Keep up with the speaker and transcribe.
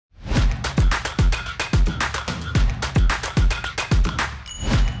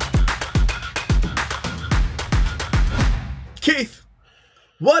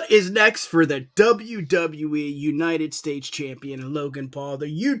What is next for the WWE United States Champion Logan Paul? The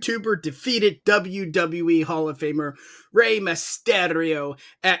YouTuber defeated WWE Hall of Famer Rey Mysterio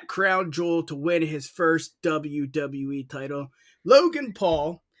at Crown Jewel to win his first WWE title. Logan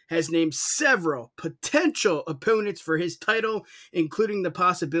Paul has named several potential opponents for his title, including the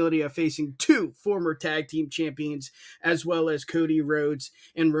possibility of facing two former tag team champions, as well as Cody Rhodes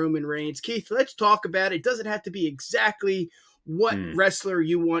and Roman Reigns. Keith, let's talk about it. It doesn't have to be exactly what wrestler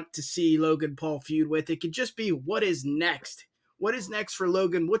you want to see Logan Paul feud with. It could just be what is next. What is next for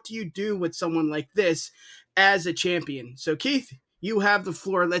Logan? What do you do with someone like this as a champion? So, Keith, you have the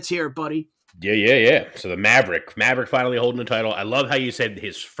floor. Let's hear it, buddy. Yeah. So the Maverick finally holding the title. I love how you said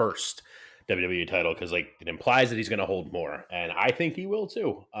his first WWE title because, like, it implies that he's going to hold more, and I think he will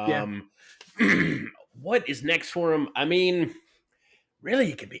too. What is next for him? I mean,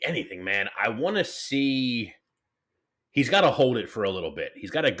 really, it could be anything, man. I want to see. He's got to hold it for a little bit.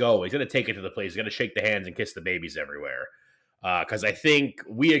 He's got to go. He's got to take it to the place. He's got to shake the hands and kiss the babies everywhere. Because I think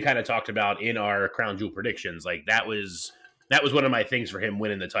we had kind of talked about in our Crown Jewel predictions, like that was one of my things for him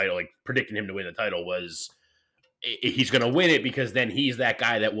winning the title, like predicting him to win the title was he's going to win it because then he's that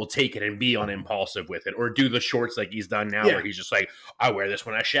guy that will take it and be on impulsive with it or do the shorts like he's done now where he's just like, I wear this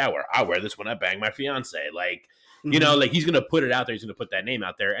when I shower. I wear this when I bang my fiance. Like, you know, like he's going to put it out there. He's going to put that name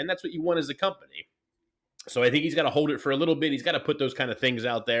out there. And that's what you want as a company. So I think he's got to hold it for a little bit. He's got to put those kind of things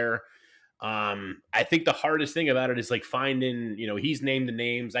out there. I think the hardest thing about it is like finding, you know, he's named the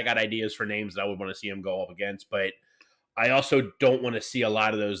names. I got ideas for names that I would want to see him go up against, but I also don't want to see a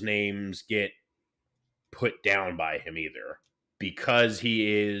lot of those names get put down by him either because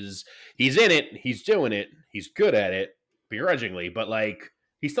he's in it. He's doing it. He's good at it begrudgingly, but like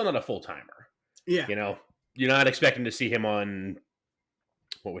he's still not a full timer. Yeah. You know, you're not expecting to see him on,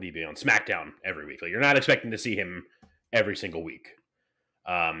 what would he be on? SmackDown every week. Like, you're not expecting to see him every single week.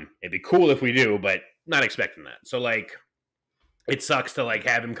 It'd be cool if we do, but not expecting that. So like, it sucks to like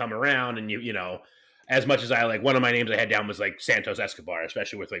have him come around and you know, as much as I like, one of my names I had down was like Santos Escobar,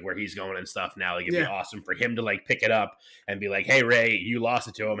 especially with like where he's going and stuff now. Like, it'd be awesome for him to like pick it up and be like, hey Ray, you lost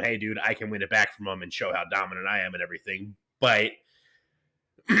it to him. Hey dude, I can win it back from him and show how dominant I am and everything. But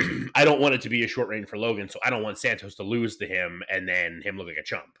I don't want it to be a short reign for Logan, so I don't want Santos to lose to him and then him look like a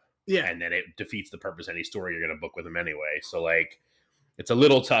chump. Yeah. And then it defeats the purpose of any story you're going to book with him anyway. So, like, it's a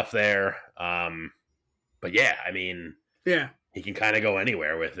little tough there. But, yeah, I mean, he can kind of go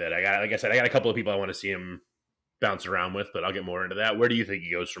anywhere with it. Like I said, I got a couple of people I want to see him bounce around with, but I'll get more into that. Where do you think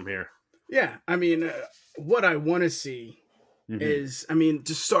he goes from here? Yeah, I mean, what I want to see is, I mean,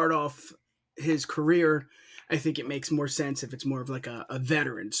 to start off his career, I think it makes more sense if it's more of like a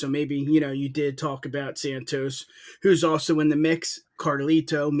veteran. So maybe, you know, you did talk about Santos, who's also in the mix.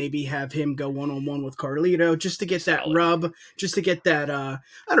 Carlito, maybe have him go one-on-one with Carlito just to get that rub, just to get that, I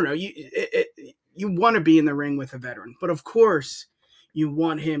don't know, you want to be in the ring with a veteran. But of course, you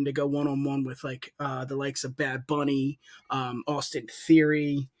want him to go one-on-one with like the likes of Bad Bunny, Austin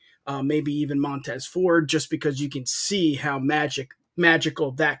Theory, maybe even Montez Ford, just because you can see how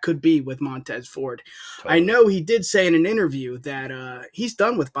magical that could be with Montez Ford. Totally. I know he did say in an interview that he's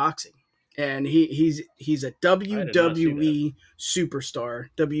done with boxing and he's a WWE superstar,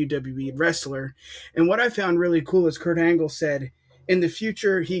 WWE wrestler. And what I found really cool is Kurt Angle said in the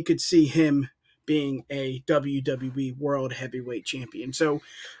future he could see him being a WWE World Heavyweight Champion. So,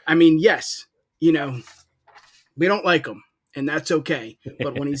 I mean, yes, you know, we don't like him. And that's okay.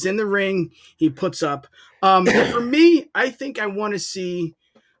 But when he's in the ring, he puts up. For me, I think I want to see.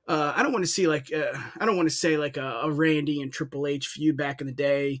 I don't want to see like I don't want to say like a Randy and Triple H feud back in the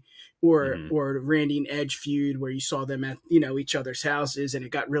day, or Randy and Edge feud where you saw them at each other's houses and it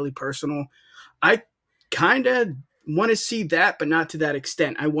got really personal. I kind of want to see that, but not to that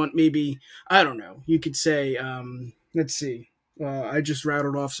extent. I want maybe I don't know. You could say let's see. I just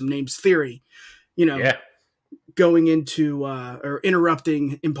rattled off some names. Theory, going into or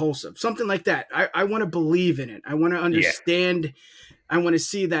interrupting Impulsive, something like that. I want to believe in it. I want to understand. I want to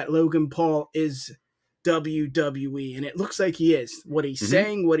see that Logan Paul is WWE, and it looks like he is. What he's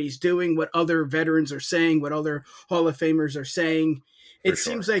saying, what he's doing, what other veterans are saying, what other Hall of Famers are saying. It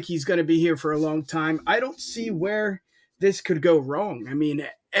seems like he's going to be here for a long time. I don't see where this could go wrong. I mean,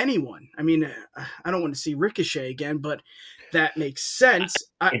 anyone. I mean, I don't want to see Ricochet again, but that makes sense.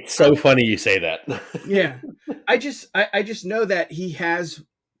 It's so funny you say that. Yeah. I just know that he has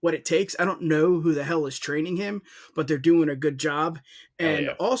what it takes. I don't know who the hell is training him, but they're doing a good job. And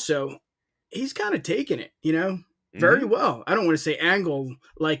also, he's kind of taking it, very well. I don't want to say Angle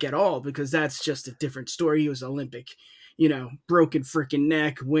like at all because that's just a different story. He was Olympic broken freaking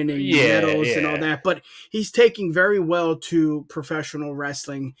neck, winning Yeah, medals and all yeah. that. But he's taking very well to professional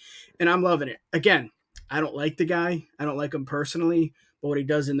wrestling, and I'm loving it. Again, I don't like the guy. I don't like him personally, but what he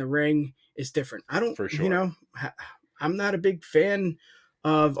does in the ring is different. I don't, For sure. I'm not a big fan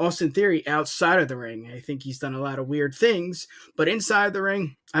of Austin Theory outside of the ring. I think he's done a lot of weird things, but inside the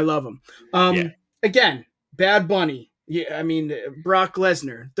ring, I love him. Yeah. Again, Bad Bunny. Yeah, I mean Brock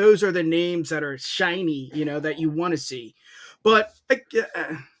Lesnar. Those are the names that are shiny, that you want to see. But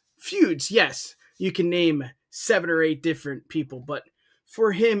feuds, yes, you can name 7 or 8 different people. But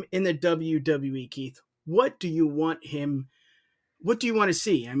for him in the WWE, Keith, what do you want him? What do you want to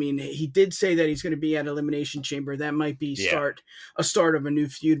see? I mean, he did say that he's going to be at Elimination Chamber. That might be a start of a new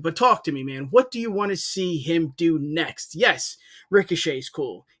feud. But talk to me, man. What do you want to see him do next? Yes, Ricochet's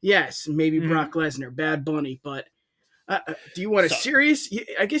cool. Yes, maybe Brock Lesnar, Bad Bunny. But do you want a serious?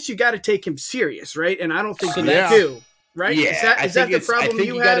 I guess you got to take him serious, right? And I don't think that do. Right? Yeah, Is that the problem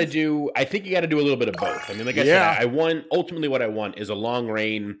you have? I think you got to do a little bit of both. I mean, like I said, I want ultimately what I want is a long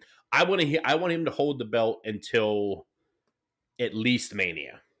reign. I want him to hold the belt until at least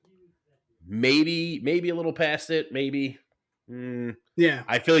Mania. Maybe a little past it. Maybe. Yeah.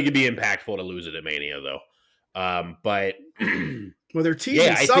 I feel like it'd be impactful to lose it at Mania, though. But well, they're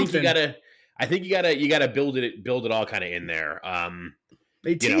teasing something. I think you gotta build it all kind of in there.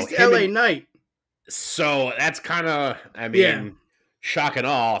 They teased LA Knight. So that's kind of, I mean, shock and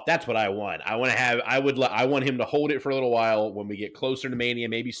awe. That's what I want. I want him to hold it for a little while when we get closer to Mania,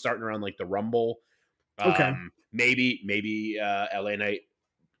 maybe starting around like the Rumble. Okay. Maybe LA Knight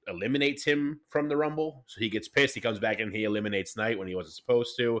eliminates him from the Rumble. So he gets pissed. He comes back and he eliminates Knight when he wasn't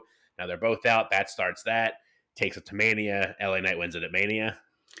supposed to. Now they're both out. That starts that. Takes it to Mania. LA Knight wins it at Mania.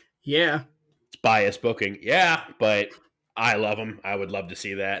 Yeah. It's bias booking. Yeah, but I love him. I would love to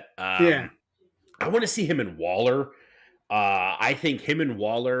see that. I want to see him and Waller. I think him and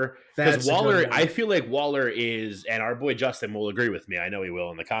Waller, because Waller, I feel like Waller is, and our boy Justin will agree with me. I know he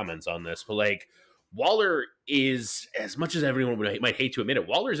will in the comments on this, but like Waller is, as much as everyone might hate to admit it,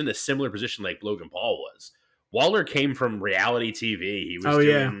 Waller's in a similar position like Logan Paul was. Waller came from reality TV. He was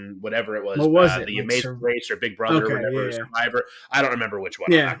doing whatever it was. What was it? The Amazing Race or Big Brother or whatever, Survivor. I don't remember which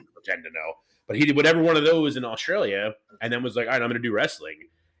one. I don't pretend to know. But he did whatever one of those in Australia and then was like, all right, I'm going to do wrestling.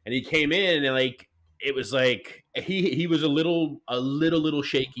 And he came in and like, it was like he was a little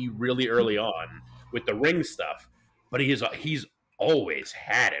shaky really early on with the ring stuff, but he's always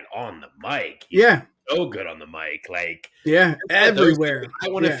had it on the mic. He's so good on the mic, like everywhere. I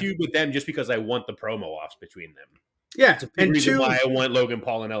want to feud with them just because I want the promo offs between them. Yeah, it's a reason why I want Logan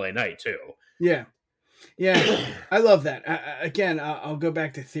Paul and LA Knight too. Yeah, I love that. Again, I'll go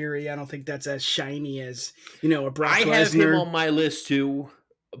back to Theory. I don't think that's as shiny as a Brock Lesnar. I have him on my list too.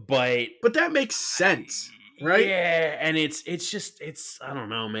 But that makes sense, right? Yeah, and it's I don't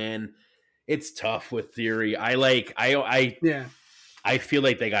know, man. It's tough with Theory. I feel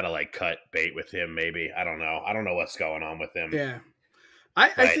like they gotta like cut bait with him. Maybe I don't know what's going on with him. Yeah,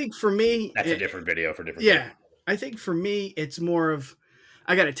 I think for me that's a different video for different. Yeah, people. I think for me it's more of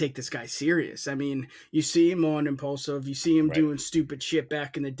I got to take this guy serious. I mean, you see him on Impulsive. You see him doing stupid shit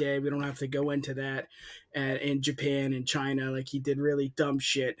back in the day. We don't have to go into that. In Japan and China, like he did really dumb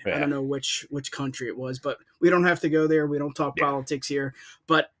shit. I don't know which country it was, but we don't have to go there. We don't talk politics here.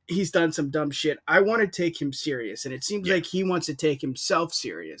 But he's done some dumb shit. I want to take him serious, and it seems like he wants to take himself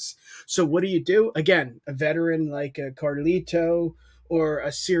serious. So what do? Again, a veteran like a Carlito or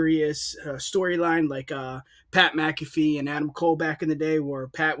a serious storyline like Pat McAfee and Adam Cole back in the day, where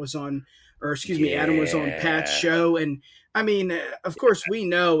Adam was on Pat's show. And I mean, of course, we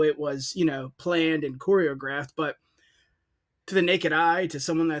know it was, planned and choreographed, but to the naked eye, to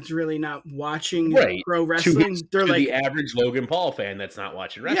someone that's really not watching pro wrestling, they're like the average Logan Paul fan that's not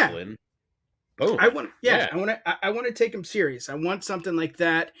watching wrestling. Boom. I want to take him serious. I want something like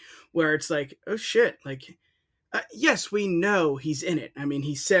that where it's like, oh shit, like, yes, we know he's in it. I mean,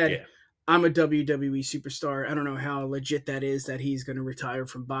 he said, I'm a WWE superstar. I don't know how legit that is, that he's going to retire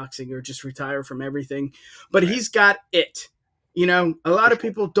from boxing or just retire from everything, but he's got it. A lot of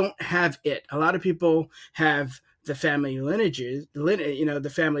people don't have it. A lot of people have the family lineages,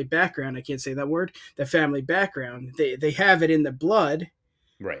 the family background. I can't say that word. The family background. They have it in the blood,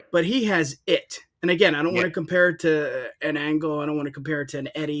 right? But he has it. And again, I don't want to compare it to an Angle. I don't want to compare it to an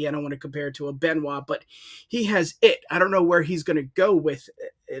Eddie. I don't want to compare it to a Benoit, but he has it. I don't know where he's going to go with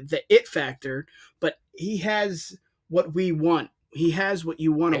the it factor, but he has what we want. He has what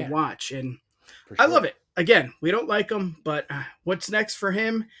you want to watch. And I love it. Again, we don't like him, but what's next for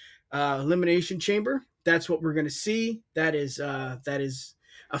him? Elimination Chamber. That's what we're going to see. That is,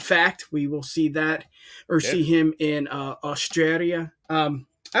 a fact. We will see that or see him in Australia. I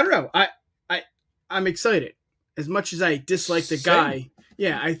don't know. I'm excited. As much as I dislike the guy,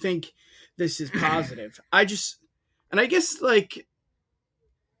 yeah, I think this is positive. I guess like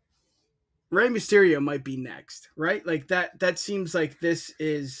Rey Mysterio might be next, right? Like that seems like this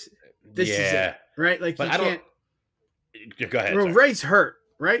is it, right? Like but you can't. Go ahead. Well, Ray's hurt,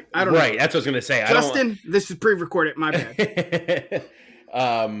 right? I don't know. Right, that's what I was gonna say. Justin, this is pre-recorded. My bad.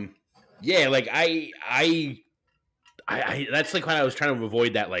 Yeah, like I that's like when I was trying to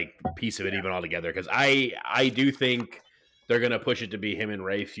avoid that like piece of it even altogether, because I do think they're gonna push it to be him and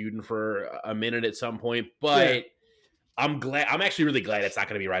Ray feuding for a minute at some point, but I'm actually really glad it's not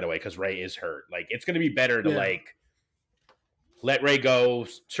gonna be right away because Ray is hurt. Like it's gonna be better to like let Ray go,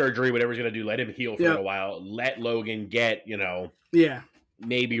 surgery, whatever he's gonna do, let him heal for a while, let Logan get,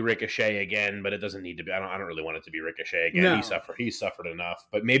 maybe Ricochet again, but it doesn't need to be. I don't really want it to be Ricochet again. No. He suffered enough,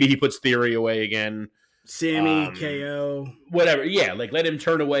 but maybe he puts Theory away again. Sammy, KO, whatever. Yeah, like let him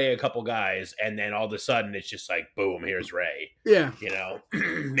turn away a couple guys, and then all of a sudden it's just like boom, here's Ray. Yeah,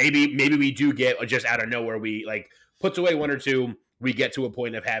 maybe we do get just out of nowhere. We like puts away one or two. We get to a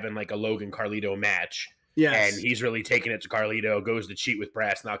point of having like a Logan Carlito match. Yes. And he's really taking it to Carlito, goes to cheat with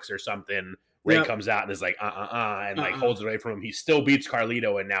Brass Knucks or something. Ray comes out and is like, and like holds it away from him. He still beats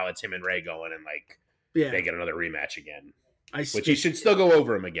Carlito, and now it's him and Ray going, and like they get another rematch again. Which he should still go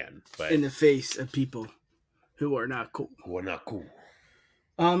over him again. But in the face of people who are not cool.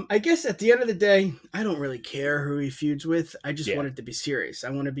 I guess at the end of the day, I don't really care who he feuds with. I just want it to be serious. I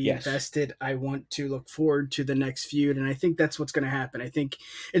want to be invested. I want to look forward to the next feud, and I think that's what's going to happen. I think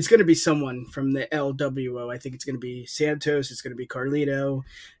it's going to be someone from the LWO. I think it's going to be Santos. It's going to be Carlito.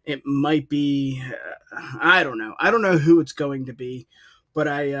 It might be I don't know. I don't know who it's going to be, but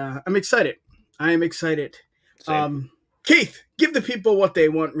I'm excited. I am excited. Keith, give the people what they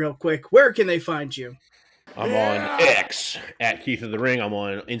want real quick. Where can they find you? I'm on X at Keith of the Ring. I'm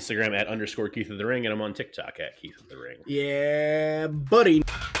on Instagram at _Keith of the Ring. And I'm on TikTok at Keith of the Ring. Yeah, buddy.